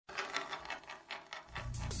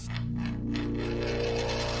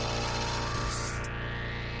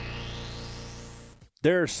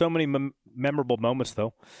There are so many memorable moments,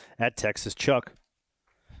 though, at Texas. Chuck,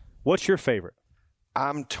 what's your favorite?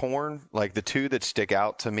 I'm torn. Like, the two that stick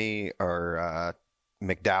out to me are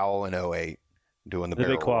McDowell in 08 doing the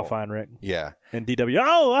barrel big qualifying roll. wreck. Yeah. And DW.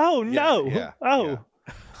 Oh, no. Yeah, oh.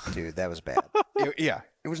 yeah. Dude, that was bad.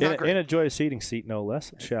 It was not great. In a joyous seating seat, no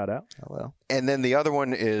less. Shout out. Oh, well. And then the other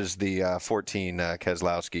one is the 14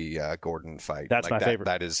 Keselowski Gordon fight. That's my favorite.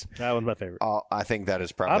 That one's my favorite. I think that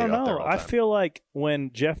is probably I don't up there know. all I time. feel like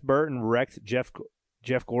when Jeff Burton wrecked Jeff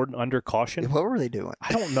Gordon under caution. What were they doing?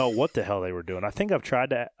 I don't know what the hell they were doing. I think I've tried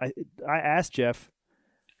to. I asked Jeff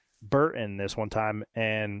Burton this one time,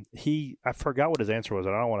 and I forgot what his answer was.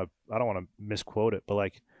 And I don't want to misquote it, but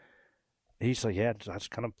like he's like, yeah, I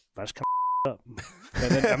just kind of up.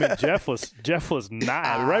 And then I mean, Jeff was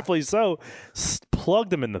not rightfully so.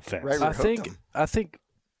 Plugged him in the fence. I think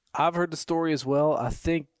I've heard the story as well. I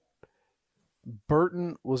think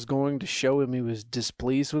Burton was going to show him he was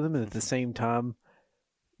displeased with him, and at the same time,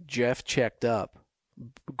 Jeff checked up.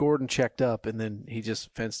 Gordon checked up, and then he just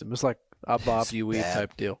fenced him. It was like a Bob you weave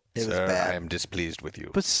type deal. It was Sir, bad. I am displeased with you.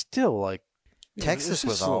 But still, like, Texas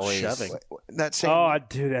was a little always shoving. That same.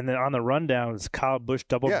 Dude, and then on the rundown, it's Kyle Busch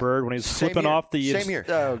double bird when he was Same flipping year. off the Same year.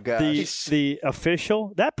 Oh, gosh. the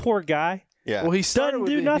official. That poor guy Yeah. Well, he started doesn't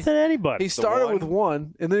with do nothing to anybody. He started one, with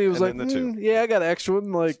one, and then he was and like, then the two. "Yeah, I got an extra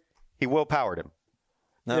one." Like, He will-powered him.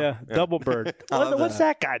 Yeah, double bird. What's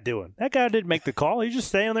that guy doing? That guy didn't make the call. He's just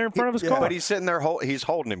standing there in front of his car. But he's sitting there, he's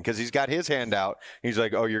holding him because he's got his hand out. He's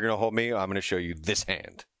like, oh, you're going to hold me? I'm going to show you this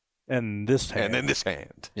hand. And this hand. And then this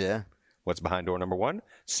hand. Yeah. What's behind door number 1?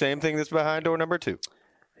 Same thing that's behind door number 2.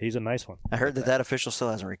 He's a nice one. I heard that official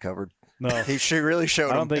still hasn't recovered. No. He really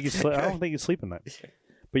showed I don't him. think he's sleeping that.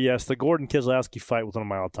 But yes, the Gordon Keselowski fight was one of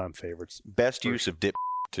my all-time favorites. Best use of dip,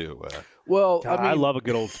 too. well, God, I mean, I love a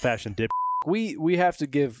good old-fashioned dip. we have to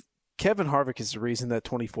give Kevin Harvick is the reason that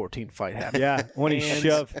 2014 fight happened. Yeah, when he Hands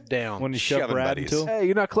shoved down. when he shoved Shoving Brad buddies. into him. Hey,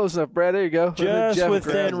 you're not close enough, Brad. There you go. Just Jeff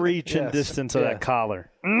within grabbed- reach and Yes. distance of Yeah. that collar.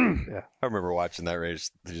 Yeah. I remember watching that race,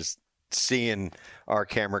 just seeing our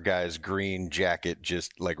camera guy's green jacket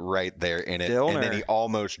just like right there in it. Dillner. And then he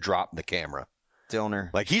almost dropped the camera. Dillner.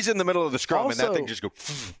 Like he's in the middle of the scrum and that Also- thing just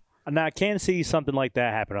goes. Now, I can see something like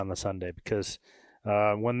that happen on the Sunday because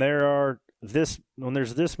when there's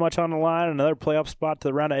this much on the line, another playoff spot to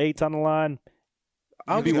the round of 8's on the line,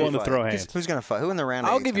 I'll be willing to throw hands. Who's going to fight? Who in the round?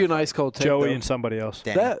 I'll give you an ice cold take. Joey though. and somebody else.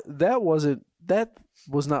 Danny. That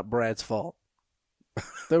was not Brad's fault.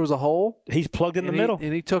 There was a hole. He's plugged in the and middle.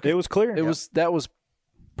 and he took it. It was clear. That was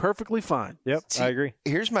perfectly fine. Yep, I agree.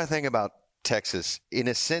 Here's my thing about Texas. In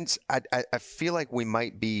a sense, I feel like we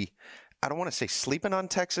might be, I don't want to say sleeping on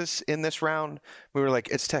Texas in this round. We were like,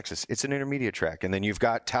 it's Texas. It's an intermediate track. And then you've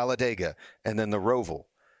got Talladega and then the Roval.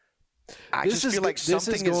 I just feel like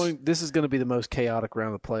something This is going to be the most chaotic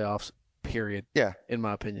round of the playoffs, period. Yeah. In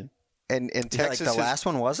my opinion. And Texas like the last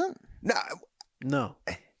one wasn't? No.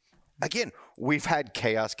 Again, we've had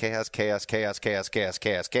chaos.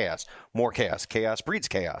 More chaos. Chaos breeds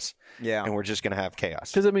chaos. Yeah. And we're just going to have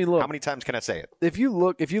chaos. Because, I mean, look. How many times can I say it? If you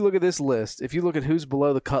look at this list, if you look at who's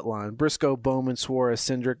below the cut line, Briscoe, Bowman, Suarez,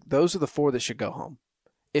 Cindric, those are the 4 that should go home.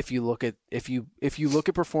 If you look at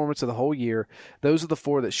performance of the whole year, those are the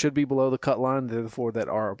 4 that should be below the cut line. They're the 4 that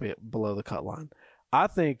are below the cut line. I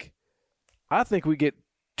think we get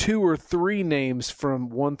 2 or 3 names from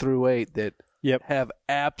 1 through 8 that have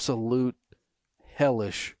absolute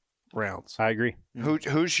hellish rounds. I agree.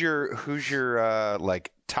 Who's your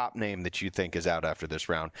like top name that you think is out after this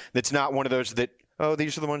round? That's not one of those that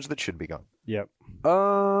these are the ones that should be gone. Yep.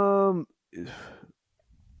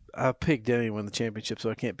 I picked Denny to win the championship, so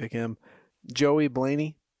I can't pick him. Joey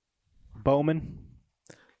Blaney.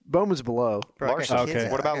 Bowman's below. Larson.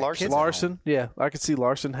 Okay. What about Larson? Larson, yeah. I could see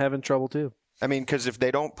Larson having trouble, too. I mean, because if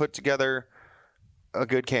they don't put together a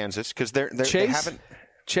good Kansas, because they haven't.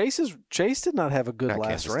 Chase did not have a good Not last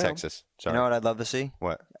Kansas, round. Texas. Sorry. You know what I'd love to see?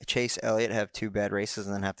 What? Chase Elliott have 2 bad races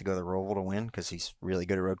and then have to go to the Roval to win because he's really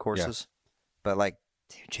good at road courses. But,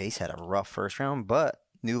 dude, Chase had a rough first round, but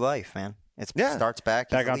new life, man. It starts back.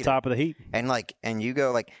 Back on top of the heat. And you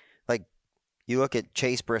go, you look at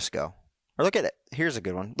Chase Briscoe. Or look at it. Here's a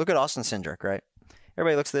good one. Look at Austin Cindric, right?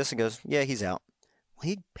 Everybody looks at this and goes, yeah, he's out. Well,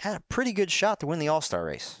 he had a pretty good shot to win the All-Star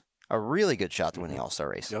race. A really good shot to win the All-Star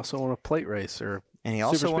race. He also won a plate race. And he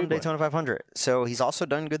also Super won Speedway. Daytona 500. So he's also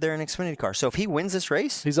done good there in Xfinity car. So if he wins this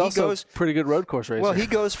race, He's also a pretty good road course racer. well, he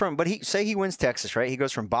goes from, say he wins Texas, right? He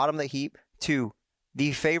goes from bottom of the heap to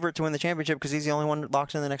the favorite to win the championship because he's the only one that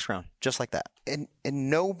locks in the next round, just like that. And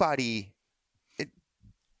nobody.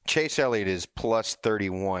 Chase Elliott is plus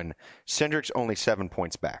 31. Cindric's only 7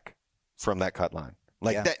 points back from that cut line.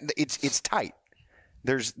 That it's tight.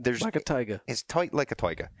 There's like a tiger. It's tight like a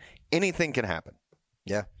toiga. Anything can happen.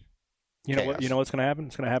 Yeah. You know what? You know what's going to happen?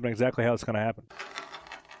 It's going to happen exactly how it's going to happen.